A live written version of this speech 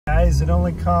Guys, it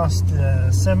only cost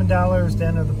 $7 to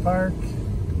enter the park,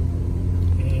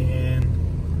 and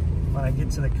when I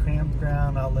get to the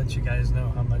campground I'll let you guys know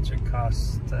how much it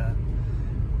costs.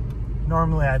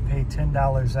 Normally I pay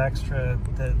 $10 extra.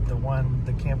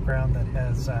 The campground that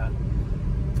has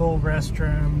full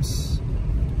restrooms,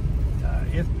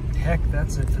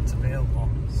 that's if it's available.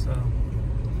 So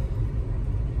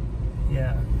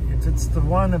yeah, if it's the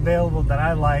one available that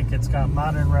I like, it's got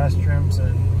modern restrooms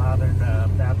and modern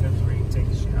bathrooms where you can take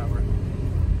a shower.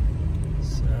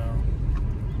 So,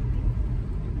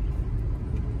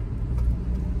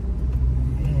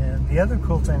 and the other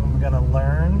cool thing I'm gonna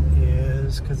learn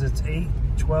is, because it's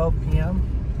 8:12 p.m.,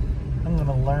 I'm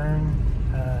gonna learn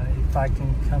if I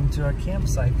can come to a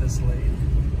campsite this late.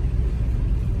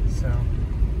 So,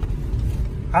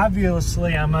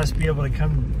 obviously I must be able to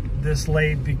come this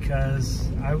late, because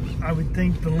I would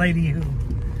think the lady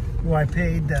who I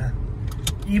paid,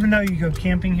 even though you go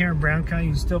camping here in Brown County,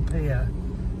 you still pay a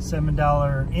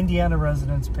 $7, Indiana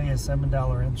residents pay a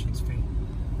 $7 entrance fee.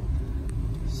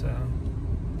 So,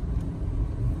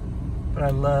 but I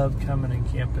love coming and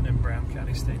camping in Brown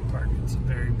County State Park. It's a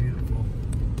very beautiful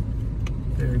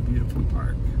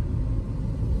park.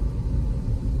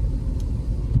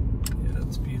 Yeah,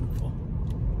 it's beautiful.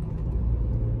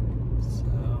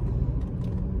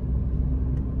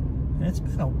 It's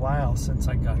been a while since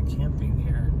I got camping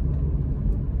here,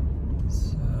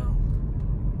 so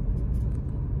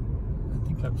I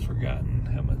think I've forgotten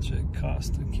how much it costs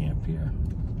to camp here.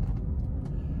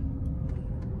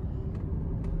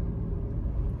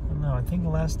 I don't know, I think the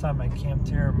last time I camped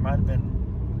here might have been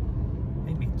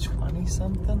maybe 20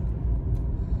 something,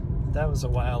 but that was a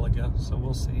while ago, so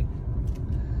we'll see.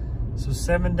 So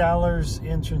 $7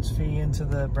 entrance fee into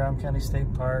the Brown County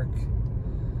State Park.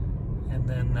 And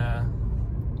then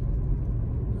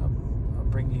I'll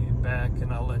bring you back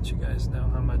and I'll let you guys know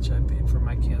how much I paid for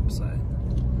my campsite.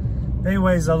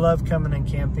 Anyways, I love coming and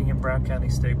camping in Brown County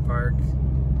State Park.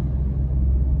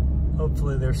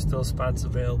 Hopefully there's still spots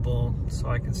available so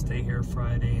I can stay here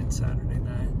Friday and Saturday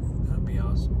night. That'd be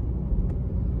awesome.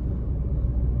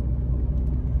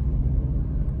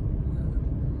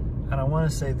 And I want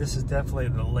to say this is definitely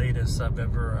the latest I've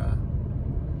ever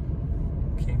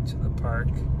came to the park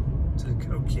to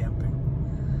go camping.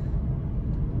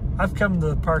 I've come to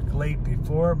the park late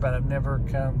before, but I've never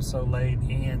come so late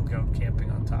and go camping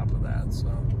on top of that.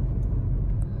 So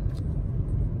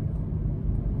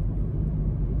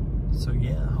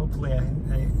yeah,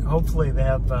 hopefully they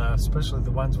have, especially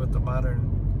the ones with the modern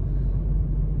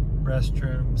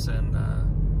restrooms and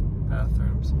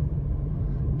bathrooms.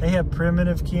 They have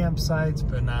primitive campsites,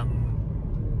 but not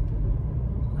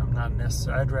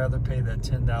necessary. I'd rather pay the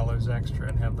 $10 extra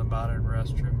and have the modern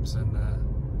restrooms and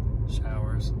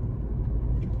showers.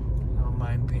 I don't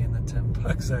mind paying the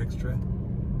 $10 extra.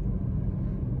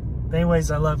 But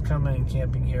anyways, I love coming and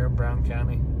camping here in Brown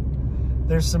County.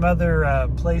 There's some other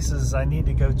places I need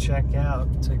to go check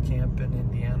out to camp in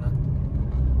Indiana.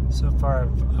 So far,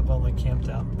 I've only camped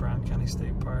out in Brown County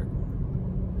State Park.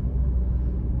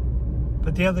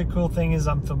 But the other cool thing is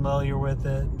I'm familiar with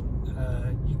it.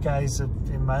 You guys have,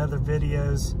 in my other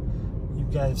videos, you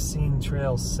guys seen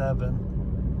Trail 7.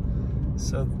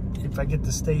 So if I get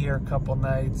to stay here a couple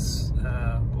nights,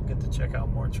 we'll get to check out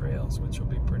more trails, which will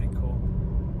be pretty cool.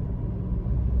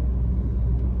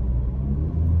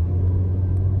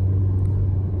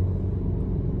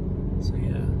 So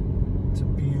yeah, it's a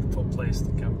beautiful place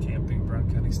to come camping, Brown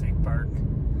County State Park.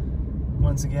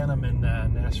 Once again, I'm in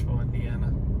Nashville,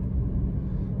 Indiana.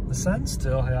 The sun's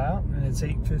still out and it's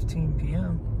 8:15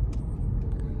 p.m.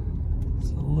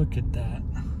 So look at that.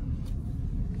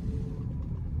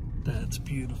 That's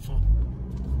beautiful.